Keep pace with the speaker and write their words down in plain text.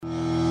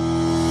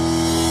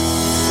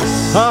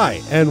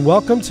Hi, and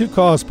welcome to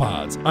Cause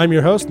Pods. I'm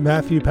your host,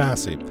 Matthew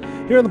Passy.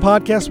 Here on the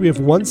podcast, we have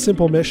one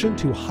simple mission: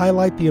 to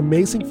highlight the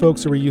amazing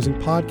folks who are using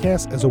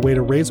podcasts as a way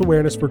to raise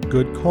awareness for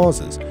good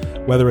causes.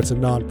 Whether it's a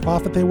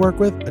nonprofit they work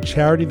with, a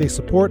charity they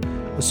support,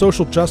 a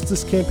social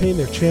justice campaign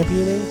they're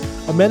championing,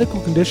 a medical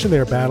condition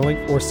they're battling,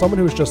 or someone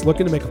who is just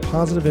looking to make a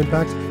positive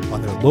impact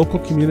on their local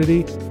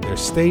community, their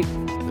state,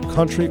 the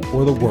country,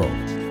 or the world.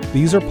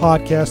 These are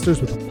podcasters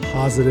with a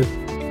positive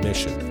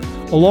mission.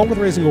 Along with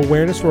raising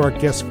awareness for our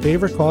guests'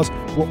 favorite cause,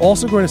 we're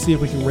also going to see if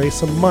we can raise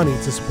some money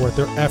to support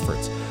their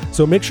efforts.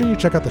 So make sure you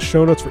check out the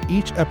show notes for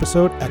each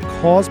episode at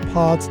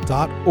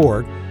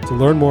causepods.org to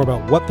learn more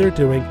about what they're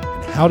doing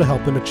and how to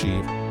help them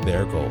achieve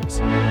their goals.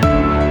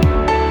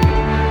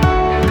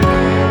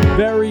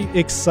 Very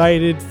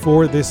excited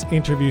for this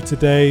interview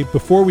today.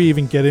 Before we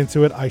even get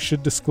into it, I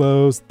should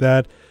disclose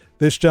that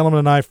this gentleman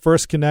and I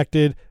first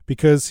connected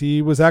because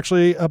he was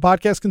actually a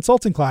podcast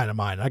consulting client of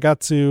mine. I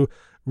got to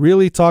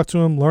really talk to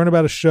him, learn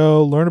about his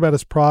show, learn about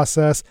his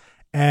process,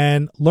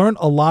 and learn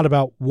a lot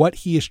about what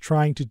he is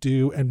trying to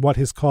do and what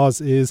his cause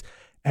is.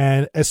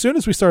 And as soon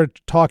as we started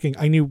talking,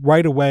 I knew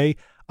right away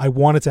I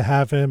wanted to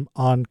have him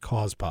on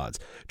Cause Pods.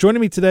 Joining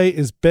me today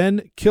is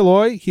Ben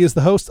Killoy. He is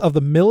the host of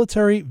the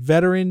Military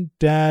Veteran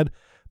Dad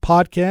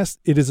podcast.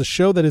 It is a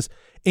show that is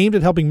aimed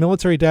at helping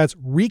military dads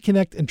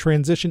reconnect and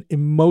transition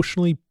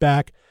emotionally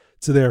back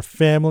to their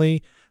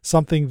family,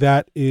 something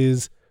that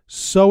is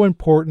so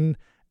important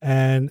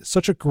and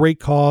such a great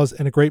cause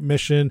and a great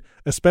mission,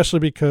 especially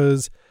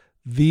because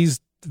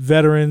these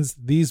veterans,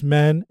 these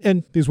men,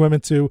 and these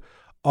women too,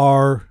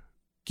 are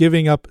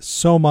giving up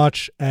so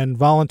much and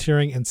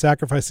volunteering and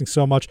sacrificing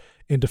so much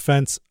in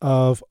defense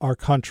of our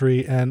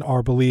country and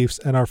our beliefs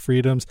and our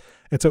freedoms.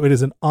 And so it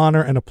is an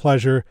honor and a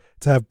pleasure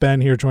to have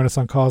Ben here join us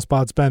on Cause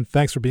Pods. Ben,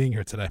 thanks for being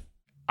here today.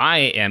 I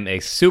am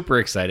super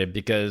excited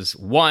because,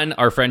 one,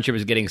 our friendship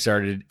is getting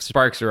started.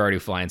 Sparks are already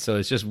flying. So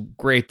it's just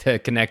great to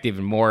connect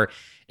even more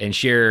and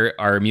share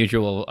our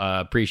mutual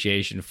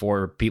appreciation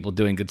for people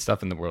doing good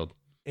stuff in the world.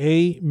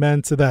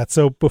 Amen to that.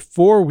 So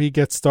before we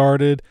get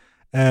started,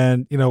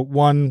 and,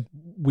 one,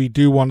 we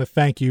do want to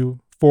thank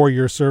you for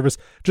your service.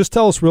 Just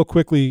tell us real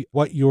quickly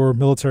what your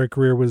military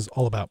career was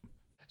all about.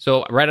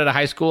 So right out of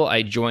high school,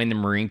 I joined the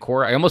Marine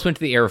Corps. I almost went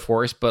to the Air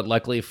Force, but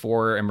luckily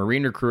for a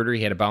Marine recruiter,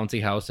 he had a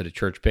bouncy house at a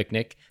church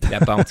picnic.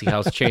 That bouncy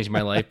house changed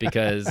my life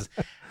because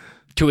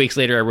 2 weeks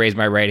later, I raised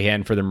my right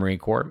hand for the Marine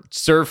Corps.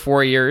 Served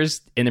 4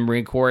 years in the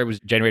Marine Corps. I was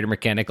generator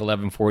mechanic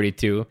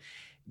 1142.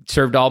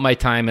 Served all my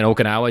time in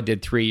Okinawa.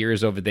 Did 3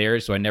 years over there,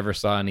 so I never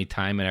saw any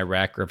time in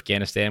Iraq or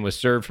Afghanistan. Was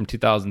served from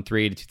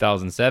 2003 to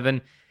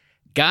 2007.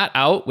 Got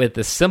out with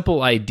the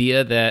simple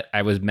idea that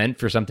I was meant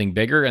for something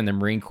bigger and the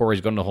Marine Corps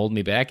was going to hold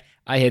me back.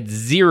 I had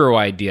zero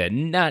idea,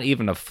 not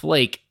even a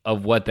flake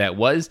of what that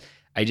was.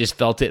 I just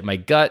felt it in my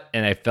gut,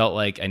 and I felt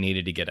like I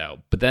needed to get out.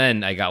 But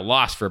then I got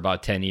lost for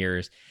about 10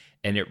 years,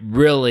 and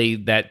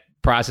that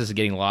process of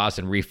getting lost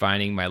and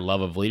refining my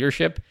love of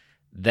leadership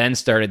then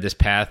started this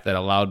path that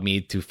allowed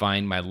me to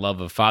find my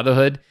love of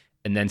fatherhood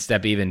and then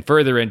step even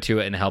further into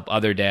it and help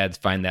other dads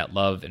find that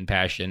love and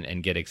passion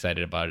and get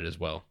excited about it as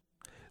well.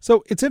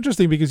 So it's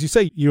interesting because you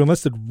say you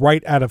enlisted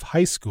right out of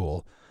high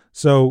school.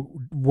 So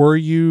were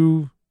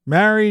you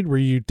married? Were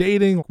you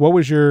dating? What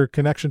was your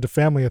connection to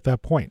family at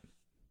that point?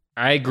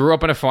 I grew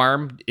up on a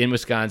farm in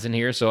Wisconsin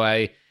here, so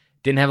I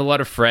didn't have a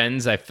lot of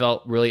friends. I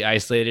felt really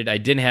isolated. I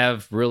didn't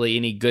have really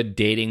any good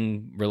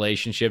dating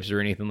relationships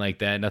or anything like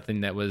that.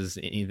 Nothing that was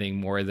anything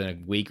more than a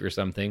week or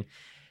something.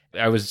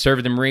 I was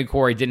serving the Marine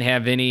Corps. I didn't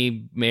have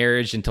any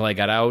marriage until I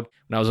got out.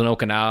 When I was in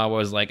Okinawa, I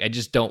was like, I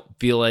just don't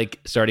feel like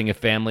starting a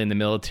family in the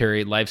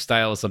military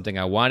lifestyle is something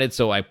I wanted.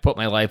 So I put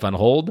my life on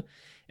hold.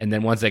 And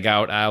then once I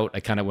got out,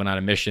 I kind of went on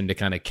a mission to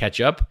kind of catch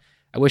up.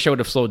 I wish I would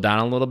have slowed down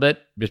a little bit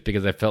just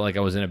because I felt like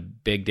I was in a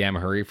big damn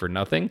hurry for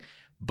nothing.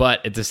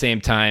 But at the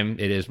same time,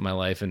 it is my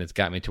life and it's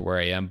got me to where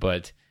I am.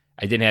 But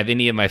I didn't have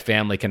any of my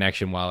family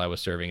connection while I was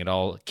serving. It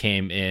all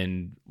came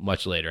in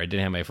much later. I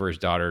didn't have my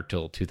first daughter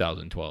till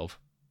 2012.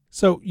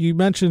 So you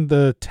mentioned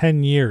the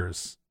 10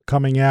 years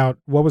coming out.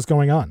 What was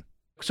going on?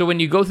 So when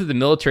you go through the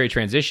military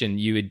transition,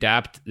 you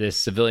adapt this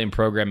civilian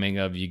programming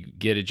of you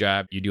get a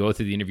job, you go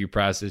through the interview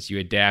process, you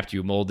adapt,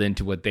 you mold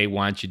into what they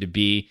want you to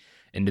be,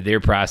 into their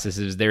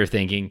processes, their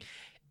thinking,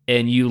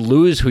 and you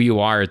lose who you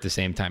are at the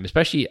same time.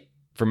 Especially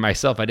for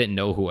myself, I didn't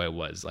know who I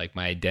was. Like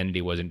my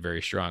identity wasn't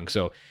very strong.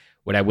 So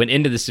when I went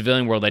into the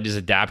civilian world, I just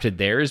adapted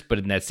theirs. But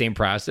in that same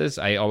process,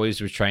 I always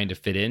was trying to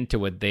fit into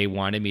what they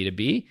wanted me to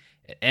be.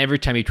 Every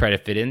time you try to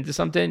fit into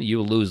something,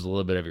 you lose a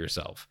little bit of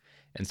yourself.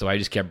 And so I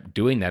just kept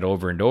doing that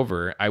over and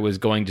over. I was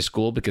going to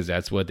school because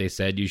that's what they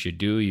said you should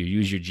do. You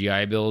use your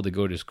GI Bill to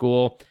go to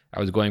school. I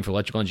was going for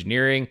electrical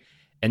engineering,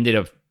 ended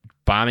up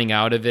bombing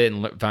out of it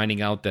and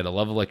finding out that a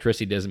love of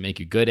electricity doesn't make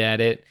you good at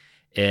it.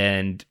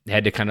 And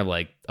had to kind of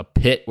like a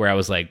pit where I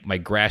was like, my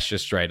grass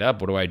just dried up.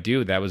 What do I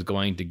do? That was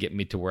going to get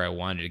me to where I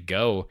wanted to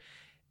go.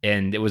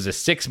 And it was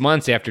 6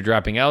 months after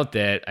dropping out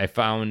that I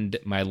found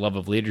my love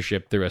of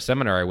leadership through a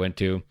seminar I went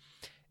to.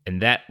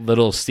 And that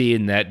little seed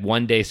in that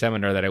one-day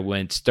seminar that I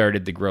went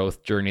started the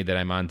growth journey that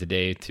I'm on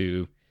today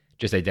to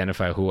just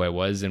identify who I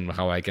was and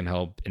how I can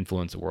help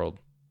influence the world.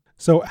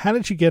 So how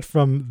did you get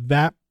from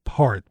that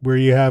part where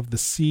you have the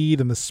seed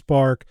and the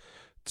spark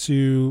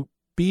to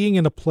being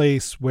in a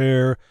place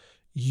where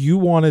you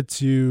wanted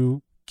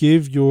to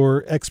give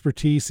your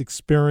expertise,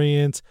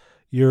 experience,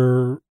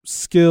 your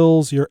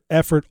skills, your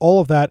effort,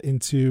 all of that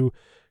into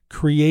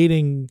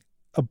creating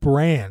a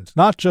brand,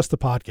 not just a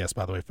podcast,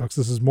 by the way, folks.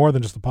 This is more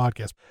than just a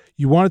podcast.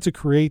 You wanted to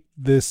create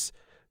this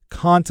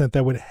content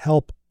that would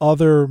help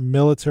other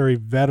military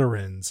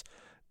veterans,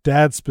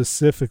 dads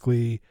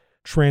specifically,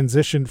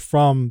 transition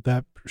from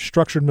that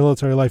structured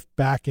military life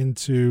back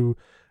into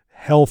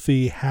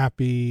healthy,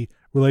 happy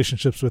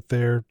relationships with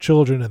their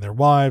children and their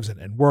wives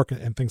and work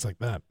and things like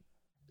that.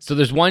 So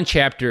there's one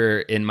chapter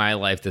in my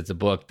life that's a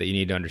book that you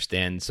need to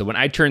understand. So when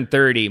I turned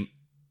 30,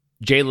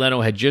 Jay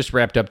Leno had just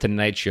wrapped up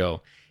Tonight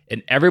Show,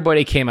 and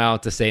everybody came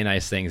out to say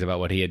nice things about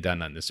what he had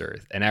done on this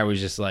earth. And I was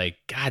just like,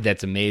 God,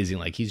 that's amazing.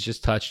 Like, he's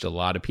just touched a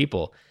lot of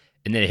people.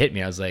 And then it hit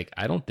me. I was like,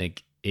 I don't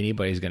think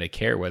anybody's going to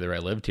care whether I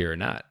lived here or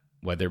not,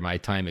 whether my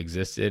time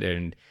existed.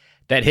 And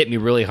that hit me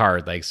really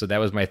hard. Like, so that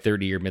was my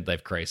 30-year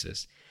midlife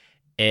crisis.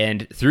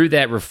 And through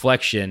that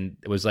reflection,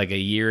 it was like a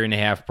year and a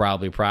half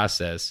probably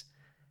process.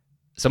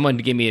 Someone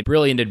gave me a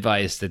brilliant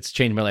advice that's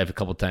changed my life a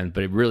couple of times,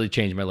 but it really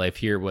changed my life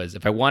here was,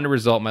 if I want to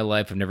result in my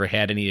life, I've never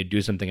had any to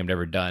do something I've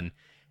never done.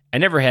 I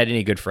never had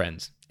any good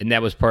friends. And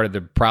that was part of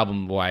the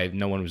problem why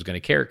no one was going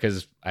to care,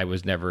 because I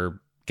was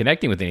never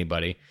connecting with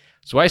anybody.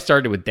 So I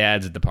started with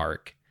dads at the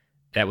park.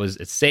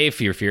 It's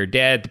safe. If you're a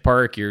dad at the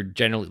park, you're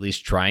generally at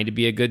least trying to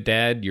be a good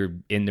dad. You're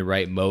in the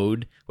right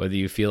mode, whether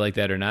you feel like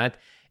that or not.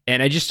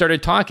 And I just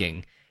started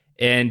talking.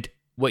 And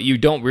what you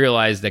don't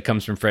realize that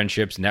comes from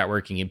friendships,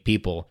 networking, and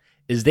people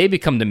is they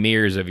become the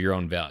mirrors of your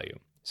own value.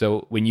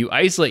 So when you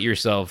isolate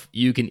yourself,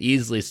 you can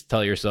easily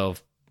tell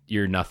yourself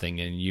you're nothing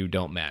and you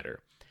don't matter,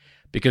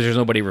 because there's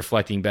nobody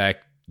reflecting back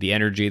the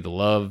energy, the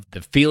love,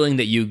 the feeling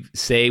that you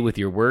say with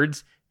your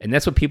words. And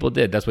that's what people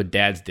did. That's what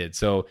dads did.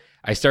 So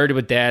I started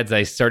with dads.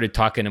 I started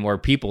talking to more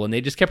people, and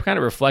they just kept kind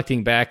of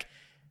reflecting back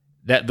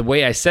that the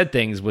way I said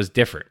things was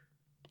different.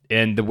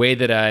 And the way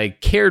that I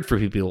cared for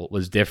people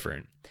was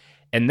different.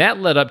 And that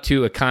led up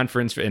to a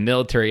conference, a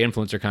military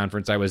influencer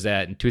conference I was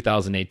at in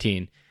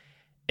 2018.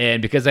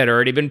 And because I'd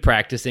already been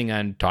practicing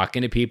on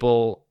talking to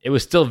people, it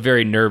was still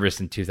very nervous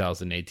in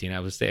 2018. I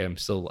would say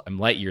I'm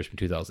light years from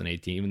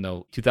 2018, even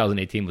though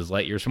 2018 was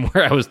light years from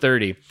where I was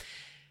 30.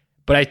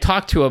 But I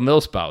talked to a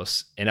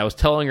milspouse, and I was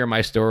telling her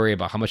my story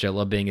about how much I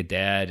love being a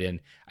dad. And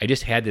I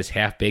just had this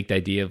half-baked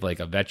idea of like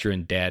a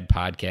veteran dad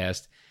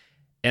podcast.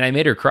 And I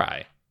made her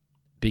cry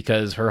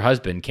because her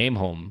husband came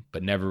home,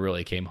 but never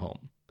really came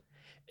home.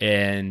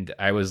 And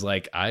I was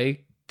like, I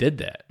did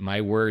that.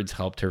 My words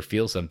helped her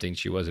feel something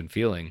she wasn't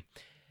feeling.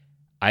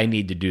 I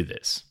need to do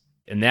this.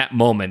 In that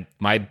moment,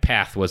 my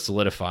path was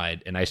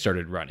solidified, and I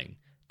started running.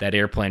 That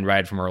airplane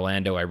ride from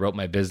Orlando, I wrote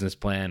my business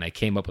plan. I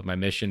came up with my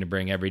mission to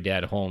bring every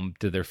dad home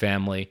to their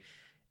family.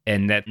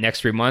 And that next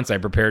 3 months, I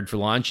prepared for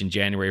launch. And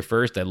January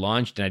 1st, I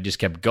launched, and I just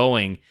kept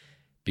going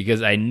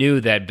because I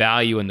knew that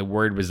value and the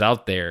word was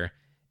out there.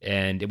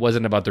 And it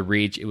wasn't about the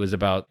reach. It was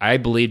about, I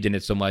believed in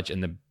it so much,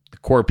 and the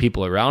core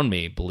people around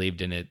me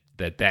believed in it,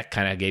 that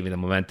kind of gave me the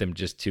momentum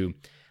just to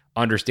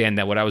understand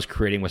that what I was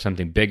creating was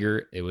something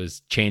bigger. It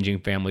was changing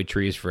family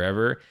trees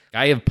forever.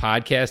 I have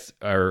podcasts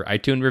or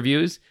iTunes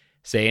reviews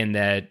saying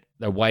that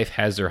the wife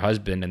has their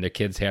husband and the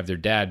kids have their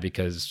dad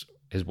because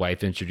his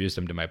wife introduced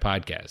them to my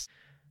podcast.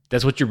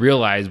 That's what you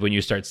realize when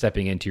you start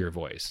stepping into your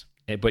voice.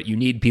 But you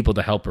need people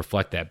to help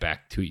reflect that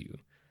back to you,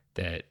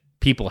 that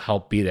people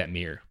help be that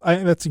mirror.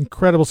 That's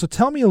incredible. So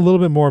tell me a little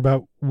bit more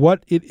about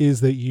what it is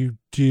that you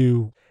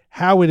do,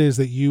 how it is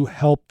that you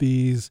help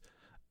these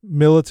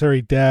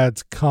military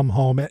dads come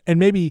home, and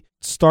maybe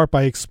start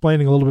by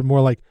explaining a little bit more,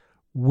 like,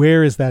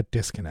 where is that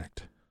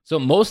disconnect? So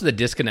most of the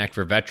disconnect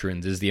for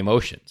veterans is the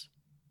emotions.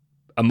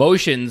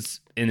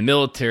 Emotions in the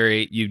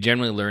military, you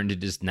generally learn to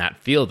just not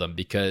feel them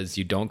because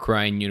you don't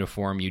cry in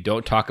uniform. You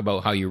don't talk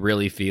about how you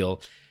really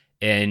feel.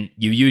 And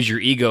you use your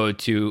ego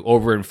to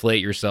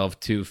overinflate yourself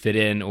to fit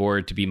in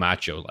or to be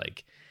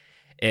macho-like.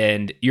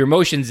 And your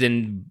emotions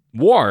in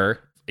war,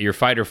 your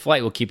fight or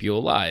flight, will keep you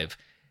alive.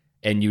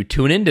 And you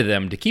tune into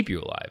them to keep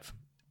you alive.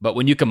 But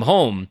when you come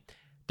home,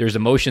 there's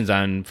emotions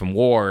from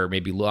war,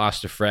 maybe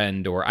lost a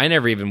friend, or I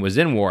never even was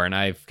in war and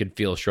I could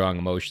feel strong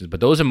emotions.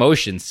 But those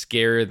emotions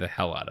scare the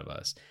hell out of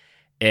us.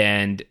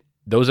 And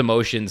those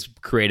emotions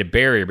create a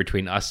barrier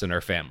between us and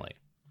our family.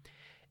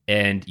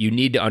 And you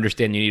need to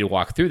understand, you need to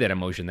walk through that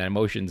emotion. That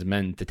emotion's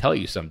meant to tell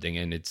you something,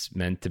 and it's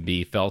meant to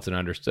be felt and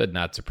understood,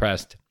 not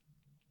suppressed.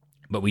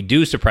 But we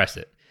do suppress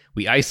it.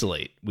 We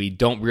isolate. We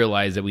don't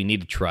realize that we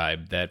need a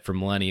tribe, that for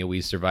millennia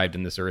we survived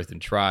on this earth in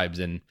tribes,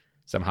 and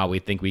somehow we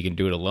think we can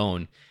do it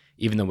alone.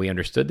 Even though we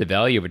understood the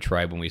value of a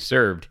tribe when we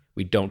served,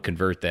 we don't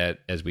convert that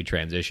as we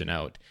transition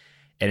out.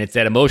 And it's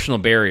that emotional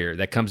barrier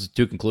that comes to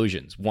two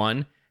conclusions.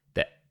 One,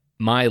 that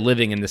my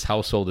living in this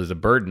household is a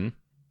burden,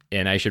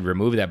 and I should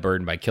remove that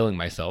burden by killing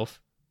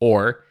myself.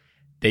 Or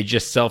they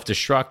just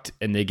self-destruct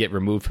and they get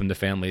removed from the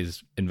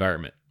family's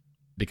environment.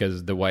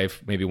 because the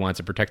wife maybe wants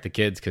to protect the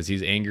kids because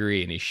he's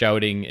angry and he's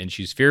shouting and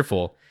she's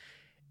fearful.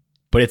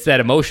 But it's that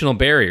emotional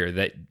barrier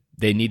that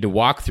they need to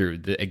walk through,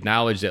 to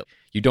acknowledge that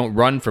you don't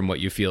run from what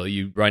you feel,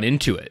 you run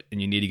into it,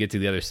 and you need to get to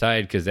the other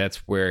side because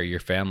that's where your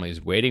family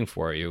is waiting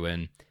for you.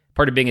 And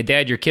part of being a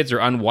dad, your kids are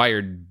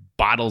unwired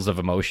bottles of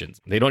emotions.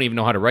 They don't even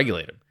know how to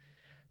regulate them.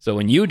 So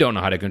when you don't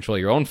know how to control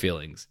your own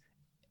feelings,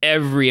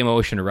 every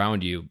emotion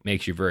around you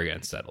makes you very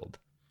unsettled.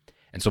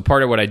 And so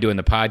part of what I do in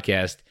the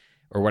podcast,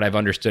 or what I've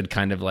understood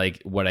kind of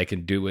like what I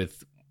can do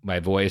with my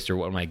voice or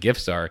what my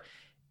gifts are,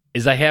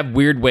 is I have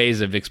weird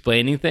ways of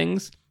explaining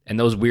things. And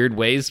those weird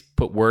ways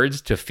put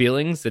words to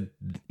feelings that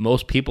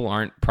most people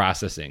aren't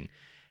processing.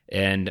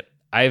 And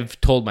I've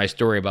told my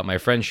story about my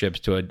friendships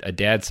to a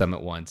dad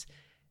summit once.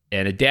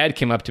 And a dad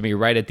came up to me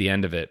right at the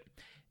end of it.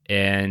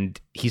 And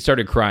he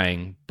started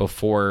crying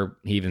before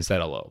he even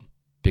said hello.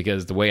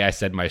 Because the way I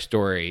said my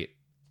story,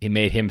 it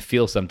made him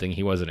feel something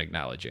he wasn't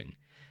acknowledging.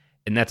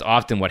 And that's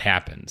often what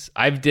happens.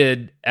 I've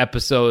did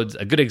episodes.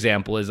 A good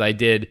example is I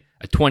did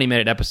a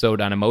 20-minute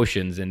episode on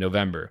emotions in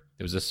November.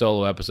 It was a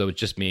solo episode with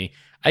just me.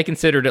 I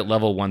considered it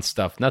level 1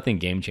 stuff, nothing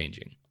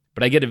game-changing.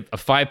 But I get a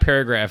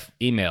 5-paragraph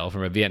email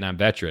from a Vietnam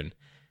veteran.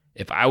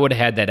 If I would have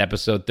had that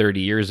episode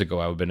 30 years ago,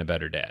 I would have been a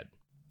better dad.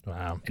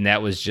 Wow. And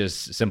that was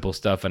just simple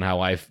stuff on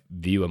how I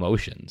view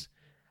emotions.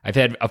 I've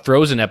had a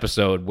Frozen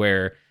episode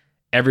where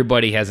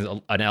everybody has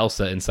an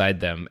Elsa inside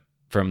them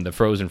from the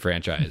Frozen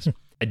franchise.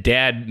 A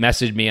dad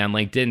messaged me on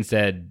LinkedIn and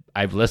said,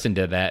 I've listened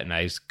to that and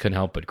I couldn't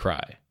help but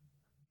cry.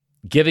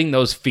 Giving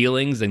those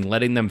feelings and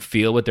letting them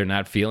feel what they're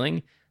not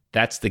feeling,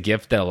 that's the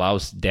gift that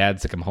allows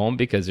dads to come home,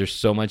 because there's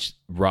so much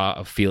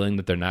raw feeling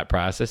that they're not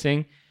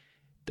processing,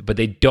 but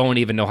they don't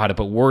even know how to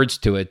put words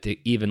to it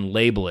to even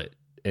label it.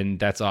 And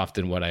that's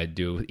often what I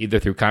do, either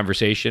through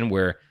conversation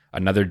where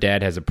another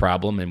dad has a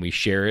problem and we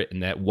share it,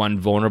 and that one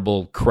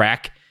vulnerable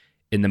crack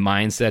in the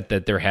mindset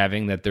that they're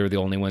having, that they're the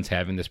only ones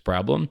having this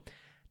problem,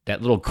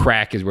 that little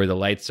crack is where the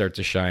light starts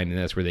to shine, and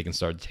that's where they can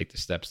start to take the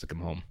steps to come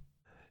home.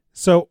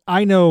 So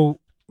I know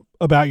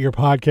about your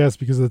podcast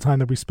because of the time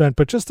that we spent,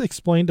 but just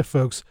explain to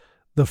folks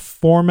the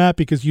format,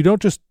 because you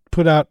don't just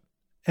put out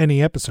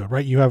any episode,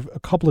 right? You have a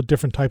couple of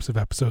different types of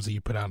episodes that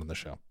you put out on the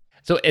show.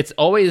 So it's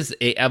always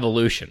a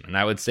evolution. And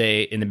I would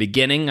say in the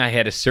beginning, I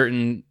had a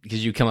certain,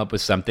 because you come up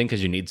with something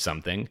because you need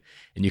something,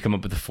 and you come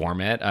up with a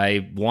format.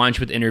 I launched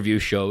with interview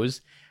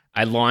shows.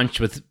 I launched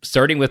with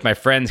starting with my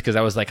friends, because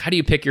I was like, how do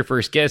you pick your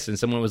first guest? And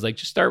someone was like,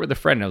 just start with a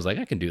friend. And I was like,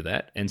 I can do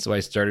that. And so I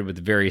started with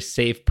a very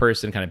safe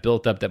person, kind of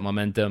built up that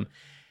momentum.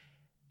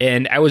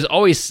 And I was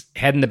always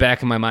had in the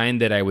back of my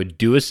mind that I would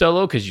do a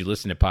solo, because you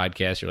listen to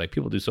podcasts, you're like,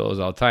 people do solos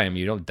all the time.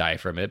 You don't die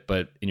from it,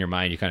 but in your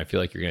mind, you kind of feel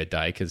like you're going to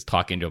die because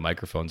talking to a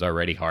microphone is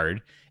already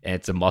hard, and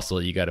it's a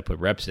muscle you got to put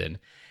reps in.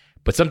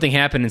 But something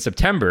happened in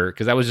September,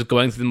 because I was just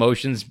going through the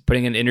motions,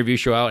 putting an interview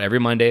show out every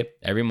Monday.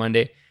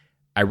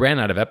 I ran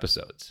out of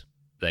episodes.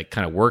 Like,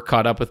 kind of work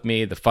caught up with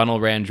me. The funnel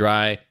ran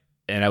dry,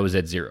 and I was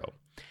at 0.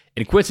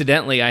 And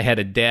coincidentally, I had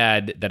a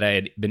dad that I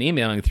had been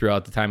emailing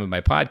throughout the time of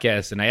my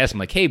podcast, and I asked him,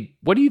 like, hey,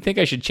 what do you think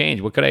I should change?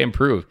 What could I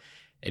improve?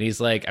 And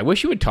he's like, I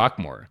wish you would talk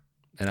more.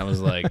 And I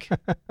was like,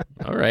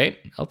 all right,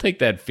 I'll take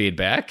that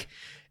feedback.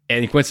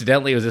 And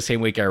coincidentally, it was the same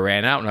week I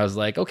ran out, and I was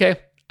like, okay,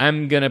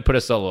 I'm going to put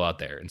a solo out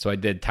there. And so I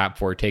did top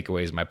 4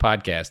 takeaways of my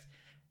podcast.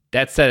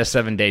 That set a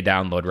 7-day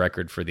download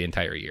record for the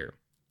entire year.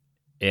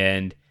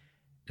 And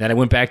then I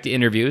went back to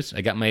interviews.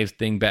 I got my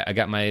thing back. I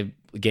got my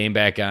game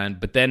back on.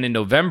 But then in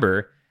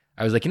November,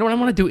 I was like, you know what? I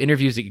want to do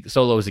interviews,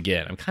 solos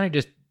again. I'm kind of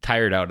just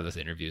tired out of those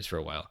interviews for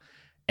a while.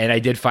 And I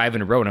did 5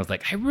 in a row, and I was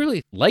like, I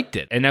really liked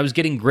it. And I was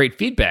getting great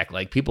feedback.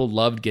 Like, people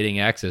loved getting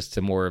access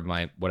to more of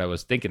what I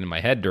was thinking in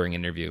my head during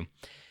interview.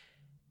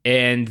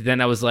 And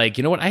then I was like,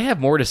 you know what? I have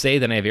more to say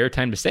than I have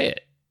airtime to say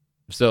it.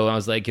 So I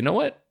was like, you know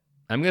what?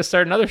 I'm going to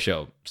start another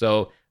show.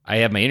 So I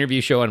have my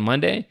interview show on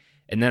Monday,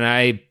 and then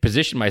I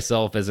position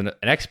myself as an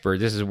expert.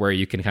 This is where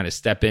you can kind of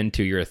step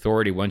into your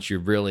authority once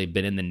you've really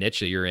been in the niche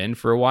that you're in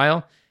for a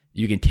while.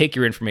 You can take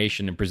your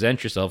information and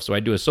present yourself. So I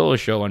do a solo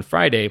show on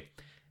Friday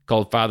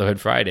called Fatherhood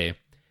Friday,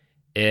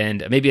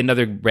 and maybe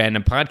another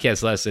random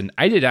podcast lesson.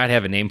 I did not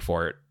have a name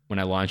for it when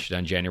I launched it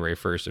on January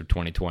 1st of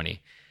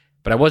 2020,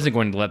 but I wasn't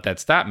going to let that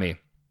stop me.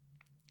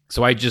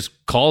 So I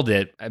just called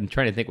it, I'm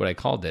trying to think what I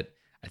called it.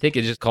 I think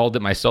I just called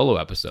it my solo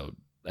episode.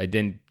 I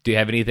didn't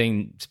have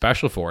anything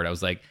special for it. I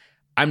was like,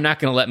 I'm not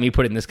going to let me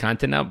put in this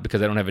content out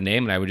because I don't have a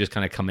name, and I would just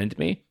kind of come into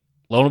me.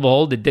 Lo and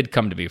behold, it did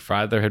come to me.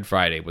 Fatherhood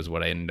Friday was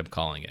what I ended up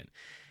calling it.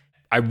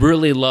 I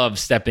really love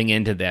stepping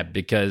into that,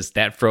 because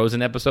that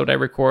Frozen episode I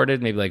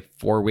recorded maybe like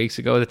 4 weeks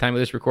ago at the time of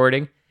this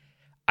recording,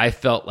 I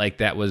felt like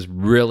that was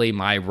really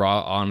my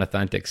raw,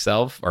 unauthentic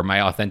self, or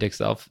my authentic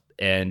self.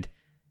 And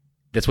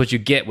that's what you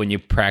get when you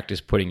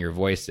practice putting your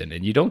voice in.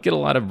 And you don't get a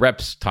lot of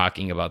reps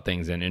talking about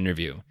things in an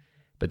interview.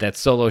 But that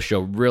solo show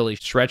really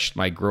stretched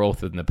my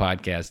growth in the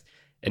podcast.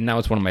 And now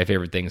it's one of my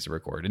favorite things to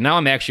record. And now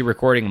I'm actually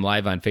recording them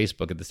live on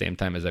Facebook at the same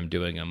time as I'm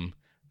doing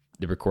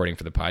the recording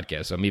for the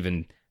podcast. So I'm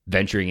even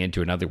venturing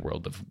into another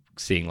world of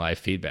seeing live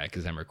feedback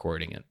as I'm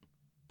recording it.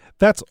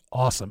 That's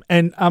awesome.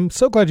 And I'm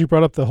so glad you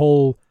brought up the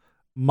whole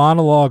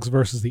monologues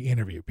versus the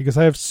interview, because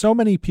I have so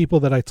many people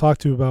that I talk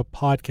to about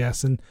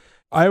podcasts, and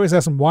I always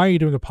ask them, why are you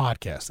doing a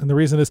podcast? And the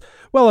reason is,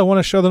 well, I want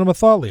to show that I'm a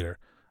thought leader.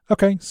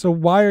 Okay, so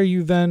why are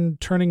you then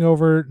turning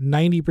over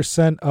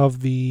 90%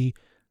 of the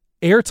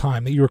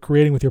airtime that you were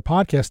creating with your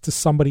podcast to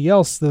somebody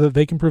else so that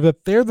they can prove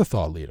that they're the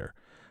thought leader?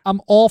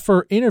 I'm all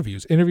for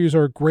interviews. Interviews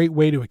are a great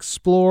way to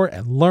explore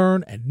and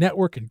learn and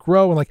network and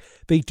grow. And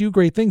they do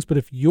great things. But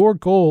if your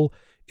goal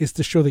is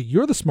to show that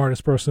you're the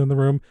smartest person in the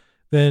room,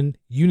 then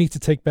you need to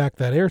take back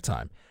that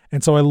airtime.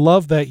 And so I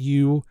love that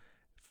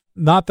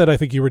not that I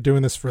think you were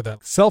doing this for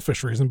that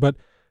selfish reason, but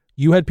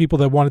you had people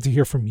that wanted to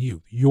hear from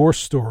you, your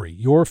story,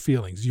 your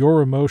feelings,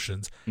 your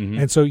emotions. Mm-hmm.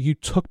 And so you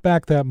took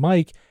back that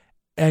mic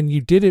and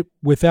you did it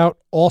without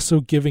also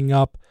giving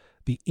up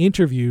the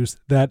interviews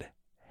that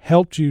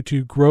helped you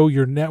to grow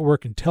your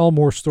network and tell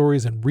more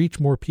stories and reach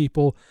more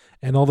people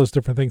and all those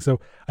different things. So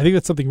I think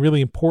that's something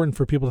really important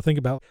for people to think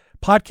about.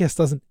 Podcast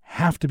doesn't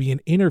have to be an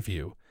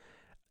interview,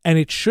 and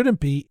it shouldn't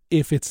be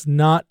if it's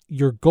not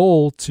your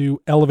goal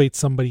to elevate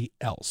somebody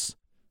else.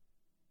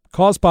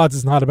 CausePods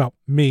is not about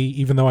me,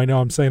 even though I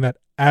know I'm saying that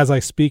as I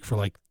speak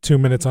for 2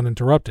 minutes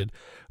uninterrupted,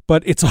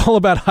 but it's all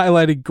about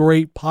highlighting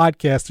great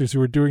podcasters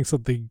who are doing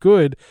something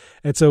good.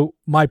 And so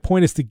my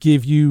point is to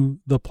give you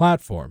the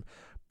platform,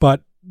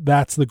 but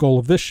that's the goal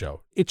of this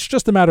show. It's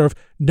just a matter of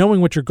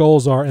knowing what your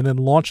goals are and then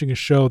launching a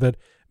show that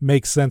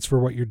makes sense for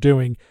what you're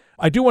doing.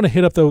 I do want to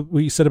hit up, though,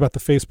 what you said about the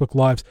Facebook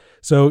Lives.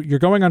 So you're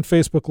going on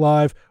Facebook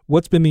Live.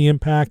 What's been the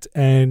impact,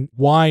 and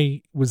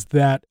why was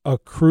that a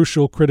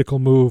crucial, critical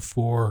move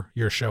for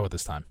your show at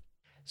this time?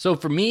 So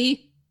for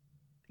me,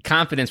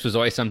 confidence was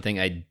always something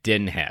I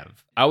didn't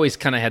have. I always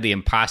kind of had the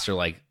imposter,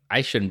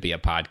 I shouldn't be a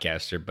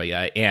podcaster, but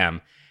I am.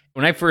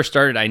 When I first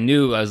started, I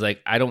was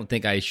like, I don't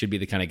think I should be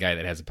the kind of guy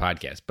that has a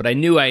podcast. But I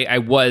knew I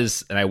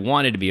was, and I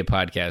wanted to be a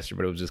podcaster,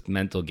 but it was this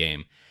mental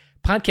game.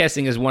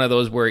 Podcasting is one of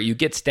those where you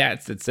get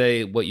stats that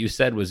say what you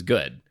said was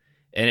good,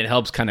 and it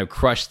helps kind of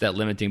crush that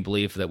limiting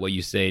belief that what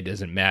you say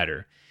doesn't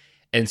matter.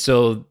 And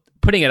so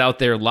putting it out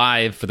there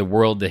live for the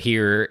world to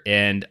hear,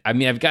 and I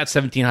mean, I've got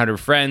 1,700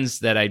 friends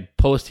that I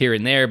post here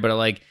and there,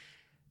 but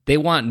they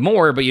want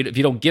more, but if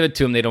you don't give it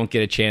to them, they don't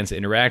get a chance to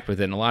interact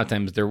with it, and a lot of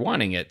times they're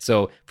wanting it.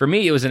 So for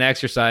me, it was an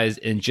exercise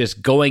in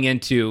just going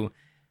into,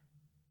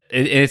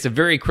 and it's a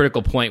very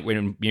critical point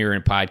when you're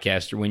in a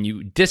podcaster, when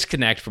you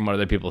disconnect from what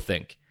other people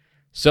think.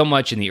 So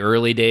much in the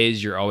early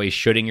days, you're always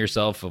shooting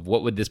yourself of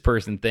what would this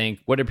person think?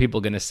 What are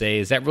people going to say?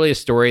 Is that really a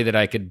story that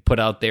I could put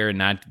out there and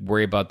not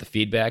worry about the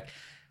feedback?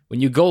 When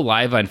you go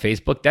live on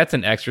Facebook, that's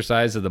an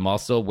exercise of the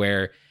muscle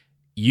where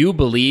you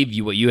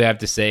believe what you have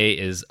to say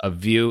is a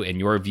view, and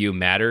your view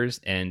matters,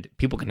 and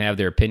people can have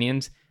their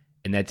opinions,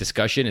 and that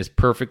discussion is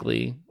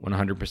perfectly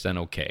 100%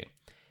 okay.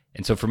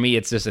 And so for me,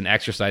 it's just an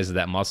exercise of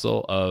that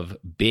muscle of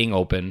being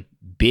open,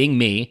 being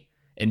me,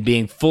 and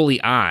being fully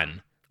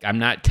on. I'm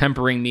not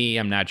tempering me.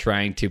 I'm not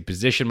trying to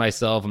position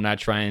myself. I'm not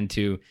trying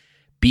to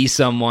be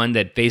someone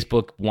that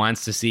Facebook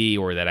wants to see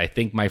or that I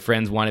think my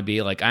friends want to be.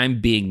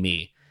 I'm being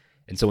me.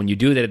 And so when you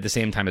do that at the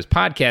same time as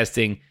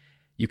podcasting,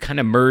 you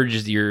kind of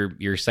merge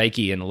your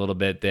psyche in a little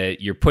bit,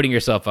 that you're putting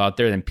yourself out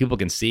there, then people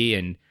can see,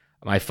 and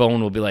my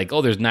phone will be like,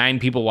 oh, there's 9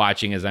 people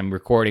watching as I'm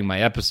recording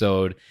my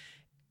episode.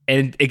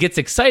 And it gets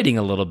exciting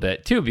a little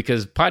bit too,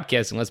 because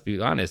podcasting, let's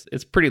be honest,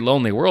 it's a pretty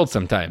lonely world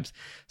sometimes.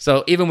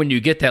 So even when you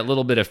get that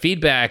little bit of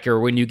feedback, or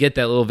when you get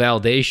that little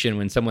validation,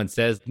 when someone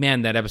says,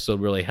 man, that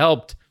episode really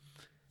helped,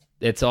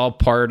 it's all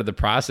part of the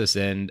process.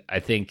 And I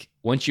think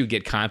once you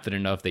get confident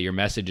enough that your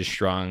message is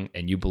strong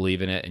and you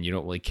believe in it, and you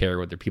don't really care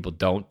whether people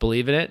don't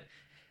believe in it,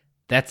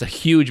 that's a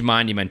huge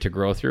monument to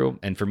grow through.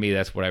 And for me,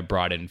 that's what I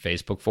brought in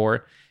Facebook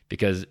for,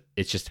 because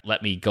it's just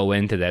let me go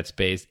into that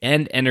space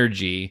and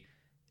energy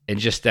and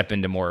just step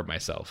into more of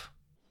myself.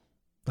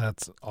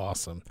 That's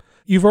awesome.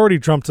 You've already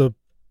dropped a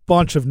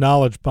bunch of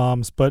knowledge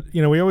bombs, but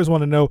we always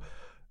want to know,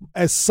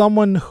 as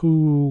someone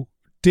who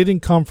didn't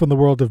come from the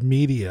world of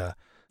media,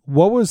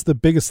 what was the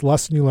biggest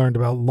lesson you learned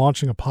about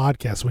launching a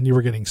podcast when you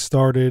were getting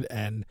started?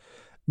 And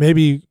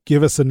maybe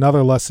give us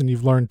another lesson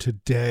you've learned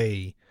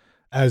today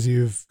as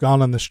you've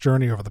gone on this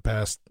journey over the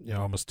past,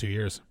 almost 2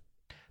 years.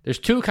 There's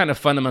 2 kind of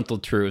fundamental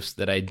truths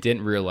that I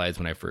didn't realize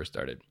when I first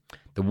started.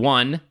 The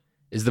one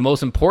is the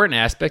most important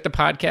aspect of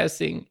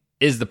podcasting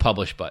is the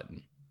publish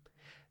button.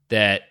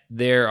 That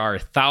there are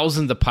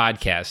thousands of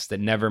podcasts that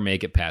never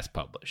make it past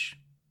publish.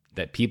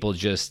 That people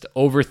just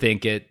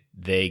overthink it.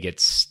 They get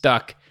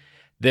stuck.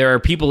 There are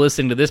people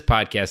listening to this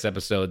podcast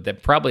episode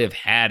that probably have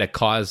had a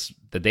cause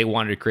that they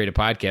wanted to create a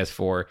podcast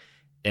for,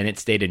 and it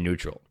stayed in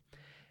neutral.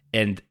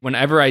 And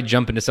whenever I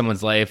jump into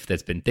someone's life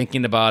that's been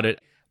thinking about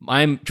it,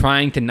 I'm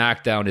trying to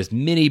knock down as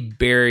many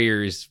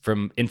barriers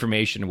from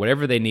information,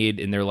 whatever they need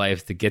in their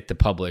life to get to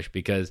publish,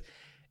 because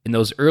in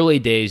those early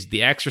days,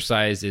 the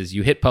exercise is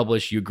you hit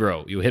publish, you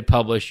grow. You hit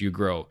publish, you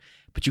grow.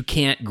 But you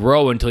can't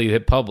grow until you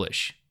hit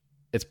publish.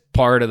 It's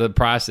part of the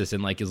process.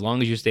 And as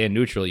long as you stay in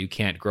neutral, you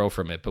can't grow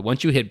from it. But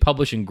once you hit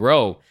publish and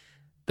grow,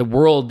 the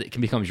world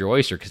can become your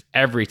oyster, because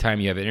every time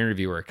you have an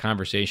interview or a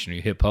conversation or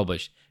you hit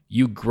publish,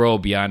 you grow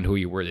beyond who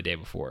you were the day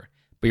before.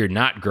 but you're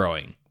not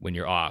growing when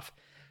you're off.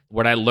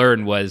 What I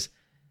learned was,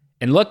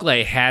 and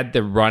luckily I had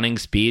the running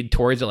speed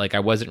towards it. Like I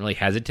wasn't really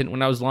hesitant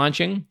when I was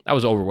launching. I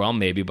was overwhelmed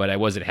maybe, but I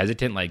wasn't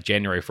hesitant. Like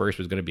January 1st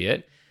was going to be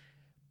it.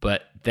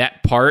 But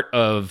that part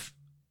of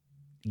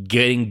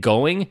getting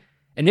going,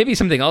 and maybe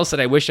something else that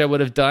I wish I would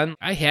have done,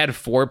 I had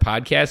 4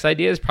 podcast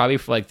ideas probably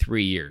for like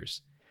 3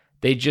 years.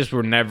 They just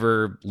were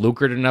never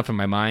lucrative enough in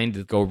my mind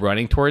to go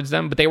running towards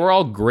them, but they were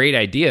all great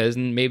ideas,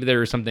 and maybe there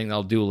was something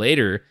I'll do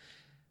later.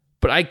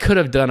 But I could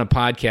have done a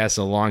podcast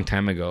a long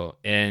time ago,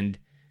 and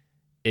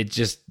it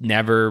just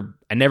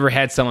I never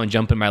had someone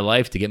jump in my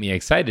life to get me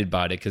excited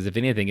about it, because if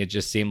anything, it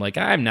just seemed like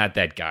I'm not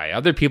that guy.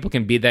 Other people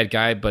can be that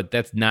guy, but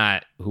that's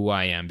not who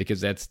I am, because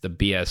that's the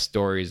BS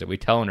stories that we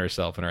tell in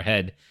ourselves in our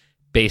head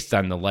based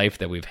on the life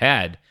that we've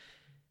had.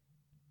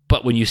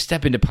 But when you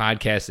step into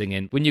podcasting,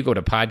 and when you go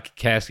to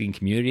podcasting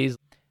communities,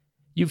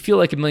 you feel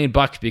like $1 million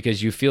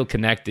because you feel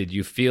connected.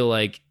 You feel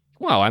like,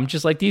 wow, I'm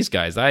just like these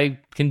guys.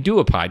 I can do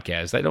a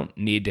podcast. I don't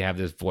need to have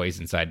this voice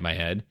inside my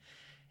head.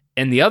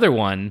 And the other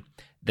one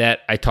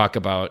that I talk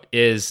about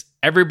is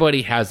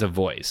everybody has a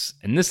voice.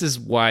 And this is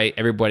why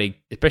everybody,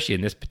 especially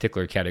in this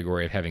particular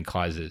category of having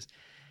causes,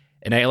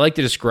 and I like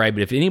to describe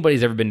it, if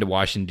anybody's ever been to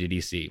Washington,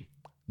 D.C.,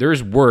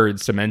 there's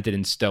words cemented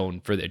in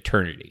stone for the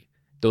eternity.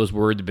 Those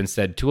words have been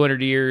said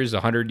 200 years,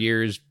 100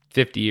 years,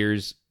 50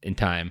 years in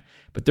time,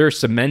 but they're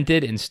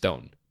cemented in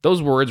stone.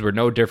 Those words were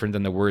no different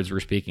than the words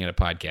we're speaking at a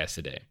podcast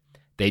today.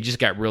 They just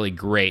got really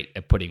great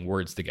at putting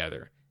words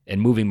together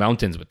and moving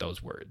mountains with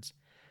those words.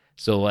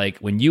 So like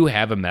when you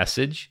have a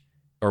message,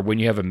 or when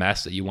you have a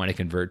mess that you want to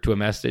convert to a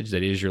message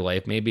that is your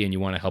life maybe, and you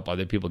want to help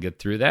other people get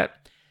through that,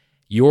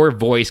 your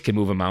voice can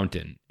move a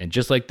mountain. And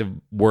just like the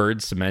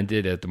words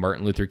cemented at the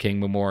Martin Luther King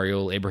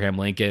Memorial, Abraham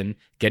Lincoln,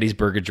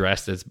 Gettysburg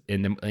Address that's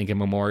in the Lincoln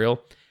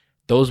Memorial,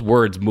 those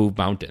words move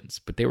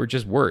mountains, but they were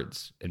just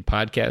words, and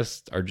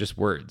podcasts are just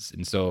words.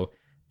 And so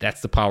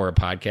that's the power of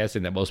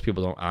podcasting that most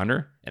people don't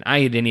honor. And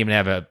I didn't even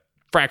have a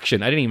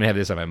fraction. I didn't even have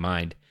this on my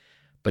mind,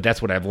 but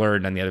that's what I've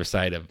learned on the other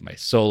side of my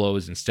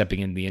solos and stepping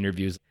into the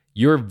interviews.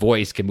 Your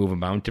voice can move a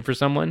mountain for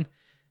someone.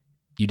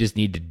 You just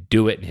need to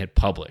do it and hit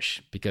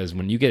publish. Because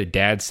when you get a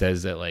dad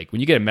says that, like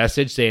when you get a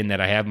message saying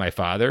that I have my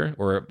father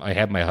or I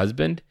have my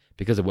husband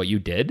because of what you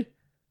did,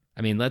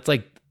 I mean, that's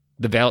like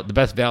the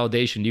best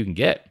validation you can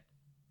get,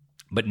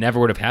 but never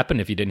would have happened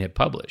if you didn't hit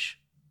publish.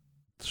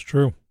 It's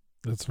true.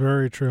 That's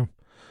very true.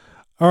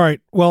 All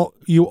right. Well,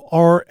 you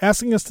are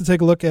asking us to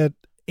take a look at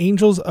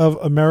Angels of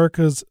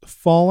America's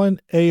Fallen,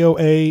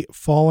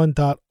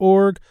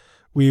 AOAfallen.org.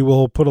 We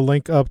will put a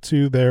link up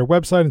to their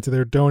website and to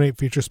their donate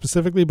feature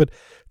specifically, but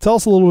tell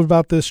us a little bit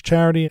about this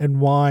charity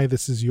and why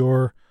this is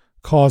your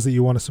cause that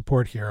you want to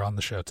support here on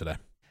the show today.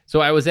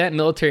 So I was at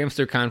Military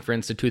Hamster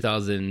Conference in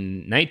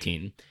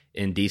 2019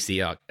 in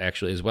DC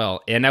actually as well.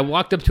 And I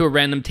walked up to a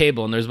random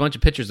table and there's a bunch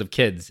of pictures of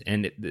kids,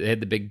 and they had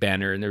the big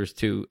banner, and there was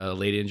 2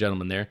 lady and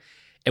gentlemen there.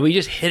 And we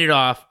just hit it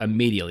off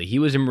immediately. He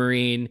was a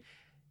Marine,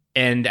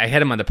 and I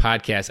had him on the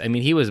podcast. I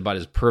mean, he was about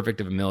as perfect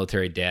of a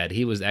military dad.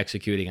 He was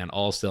executing on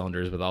all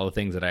cylinders with all the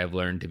things that I've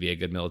learned to be a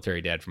good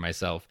military dad for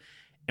myself.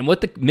 And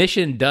what the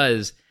mission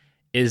does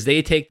is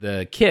they take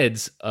the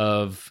kids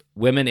of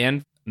women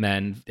and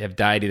men have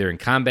died either in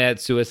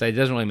combat, suicide. It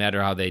doesn't really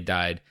matter how they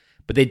died,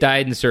 but they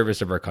died in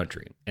service of our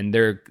country. And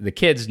the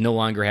kids no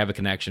longer have a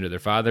connection to their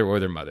father or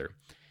their mother.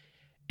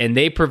 And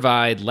they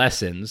provide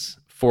lessons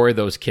for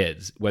those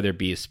kids, whether it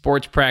be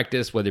sports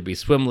practice, whether it be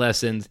swim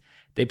lessons.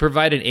 They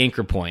provide an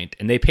anchor point,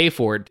 and they pay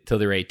for it till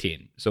they're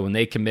 18. So when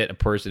they commit a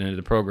person into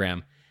the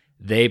program,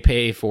 they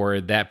pay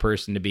for that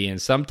person to be in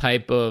some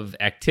type of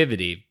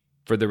activity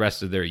for the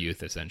rest of their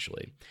youth,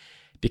 essentially.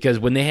 Because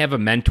when they have a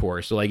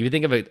mentor, so like if you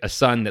think of a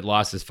son that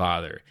lost his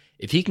father,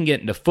 if he can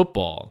get into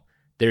football,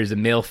 there's a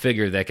male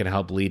figure that can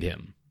help lead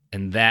him.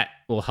 And that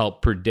will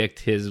help predict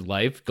his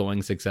life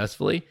going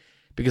successfully.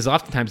 Because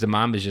oftentimes the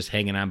mom is just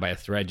hanging on by a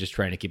thread, just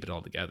trying to keep it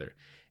all together.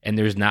 And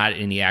there's not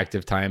any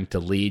active time to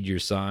lead your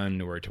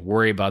son or to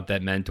worry about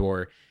that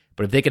mentor.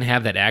 But if they can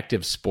have that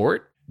active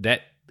sport,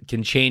 that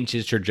can change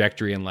his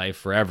trajectory in life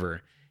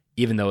forever,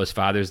 even though his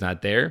father's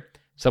not there.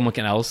 Someone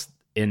else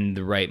in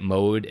the right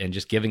mode and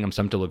just giving them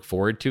something to look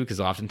forward to, because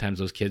oftentimes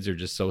those kids are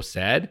just so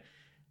sad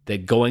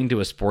that going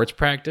to a sports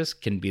practice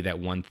can be that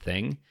one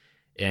thing.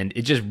 And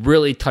it just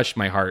really touched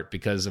my heart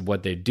because of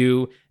what they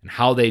do and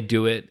how they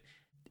do it.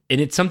 And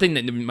it's something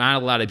that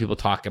not a lot of people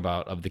talk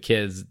about, of the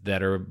kids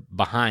that are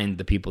behind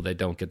the people that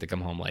don't get to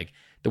come home. Like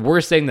the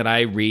worst thing that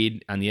I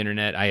read on the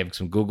internet, I have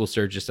some Google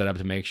searches set up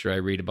to make sure I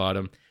read about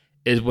them,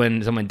 is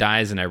when someone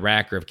dies in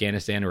Iraq or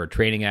Afghanistan or a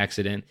training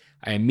accident.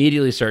 I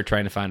immediately start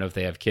trying to find out if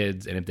they have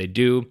kids. And if they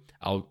do,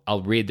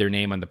 I'll read their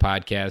name on the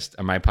podcast,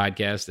 on my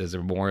podcast, as a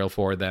memorial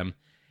for them,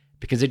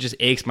 because it just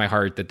aches my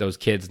heart that those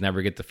kids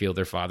never get to feel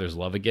their father's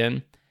love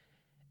again.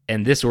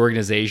 And this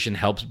organization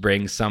helps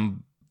bring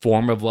some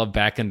form of love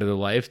back into their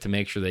life to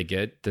make sure they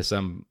get to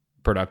some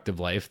productive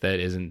life that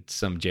isn't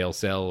some jail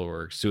cell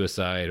or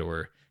suicide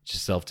or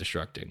just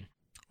self-destructing.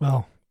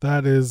 Well,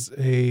 that is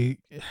a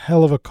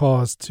hell of a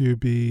cause to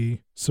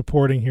be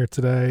supporting here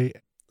today.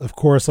 Of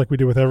course, like we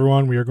do with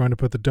everyone, we are going to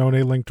put the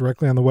donate link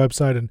directly on the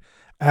website. And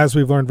as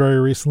we've learned very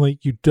recently,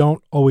 you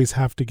don't always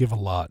have to give a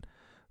lot.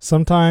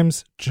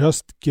 Sometimes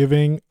just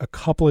giving a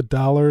couple of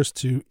dollars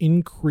to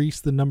increase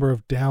the number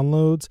of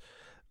downloads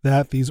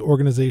that these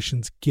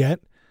organizations get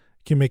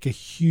can make a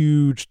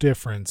huge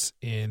difference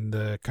in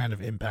the kind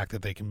of impact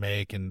that they can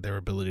make and their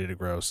ability to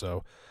grow.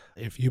 So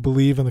if you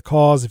believe in the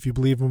cause, if you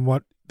believe in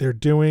what they're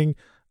doing,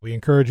 we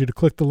encourage you to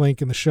click the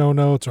link in the show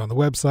notes or on the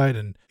website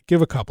and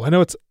give a couple. I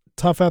know it's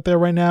tough out there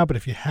right now, but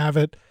if you have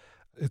it,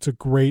 it's a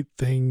great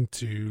thing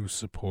to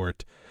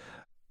support.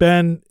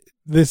 Ben,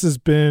 this has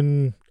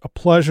been a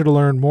pleasure to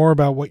learn more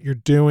about what you're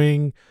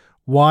doing,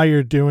 why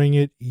you're doing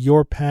it,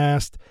 your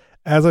past.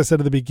 As I said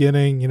at the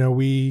beginning,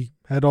 we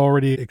had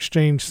already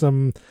exchanged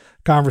some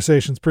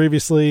conversations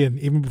previously, and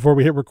even before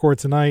we hit record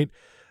tonight,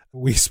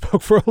 we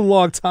spoke for a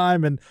long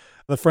time, and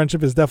the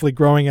friendship is definitely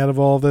growing out of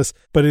all of this.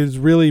 But it has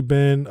really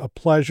been a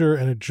pleasure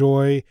and a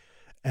joy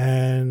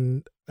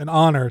and an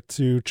honor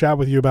to chat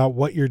with you about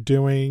what you're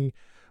doing,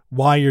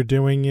 why you're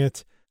doing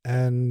it,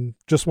 and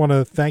just want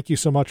to thank you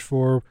so much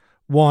for,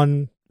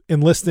 one,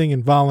 enlisting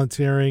and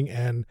volunteering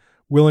and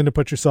willing to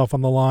put yourself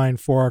on the line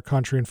for our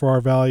country and for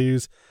our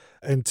values,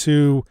 and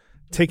two,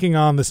 taking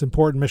on this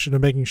important mission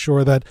of making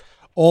sure that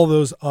all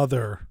those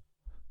other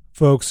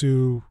folks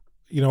who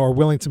are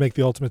willing to make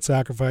the ultimate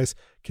sacrifice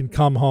can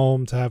come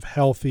home to have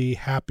healthy,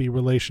 happy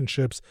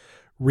relationships,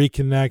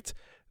 reconnect,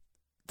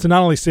 to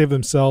not only save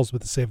themselves,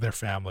 but to save their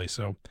family.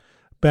 So,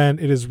 Ben,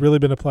 it has really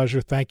been a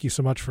pleasure. Thank you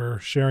so much for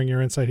sharing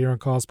your insight here on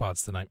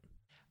CausePods tonight.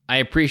 I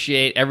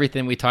appreciate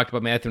everything we talked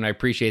about, Matthew, and I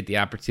appreciate the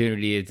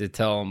opportunity to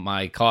tell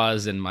my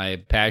cause and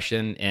my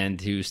passion and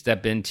to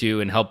step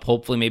into and help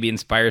hopefully maybe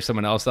inspire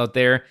someone else out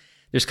there.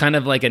 There's kind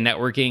of like a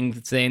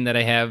networking saying that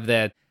I have,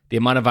 that the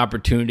amount of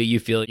opportunity you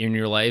feel in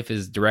your life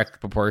is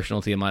direct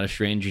proportional to the amount of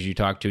strangers you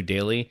talk to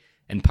daily.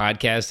 And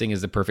podcasting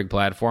is the perfect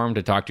platform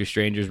to talk to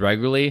strangers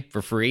regularly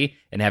for free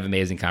and have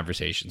amazing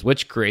conversations,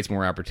 which creates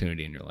more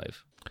opportunity in your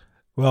life.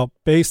 Well,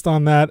 based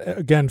on that,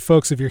 again,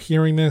 folks, if you're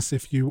hearing this,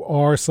 if you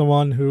are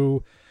someone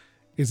who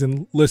is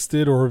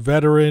enlisted or a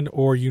veteran,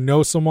 or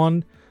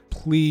someone,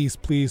 please,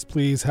 please,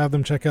 please have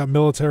them check out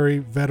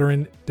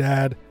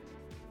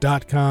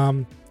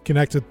militaryveterandad.com.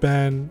 Connect with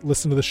Ben,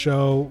 listen to the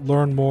show,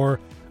 learn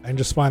more, and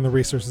just find the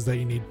resources that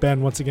you need.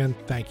 Ben, once again,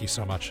 thank you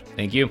so much.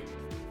 Thank you.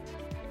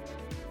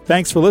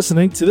 Thanks for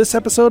listening to this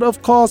episode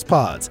of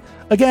CausePods.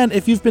 Again,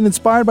 if you've been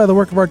inspired by the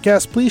work of our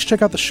guests, please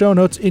check out the show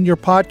notes in your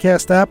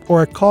podcast app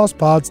or at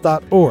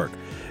causepods.org.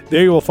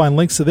 There you will find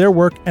links to their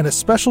work and a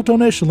special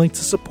donation link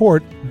to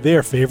support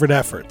their favorite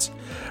efforts.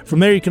 From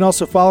there, you can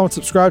also follow and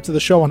subscribe to the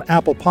show on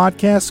Apple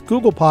Podcasts,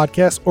 Google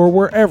Podcasts, or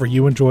wherever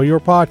you enjoy your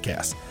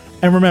podcasts.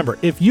 And remember,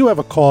 if you have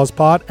a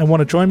CausePod and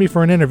want to join me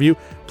for an interview,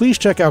 please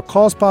check out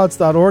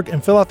causepods.org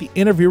and fill out the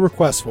interview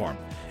request form.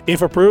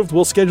 If approved,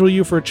 we'll schedule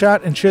you for a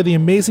chat and share the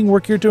amazing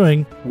work you're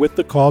doing with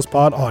the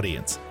CausePod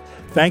audience.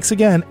 Thanks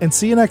again, and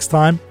see you next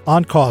time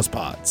on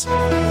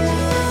CausePods.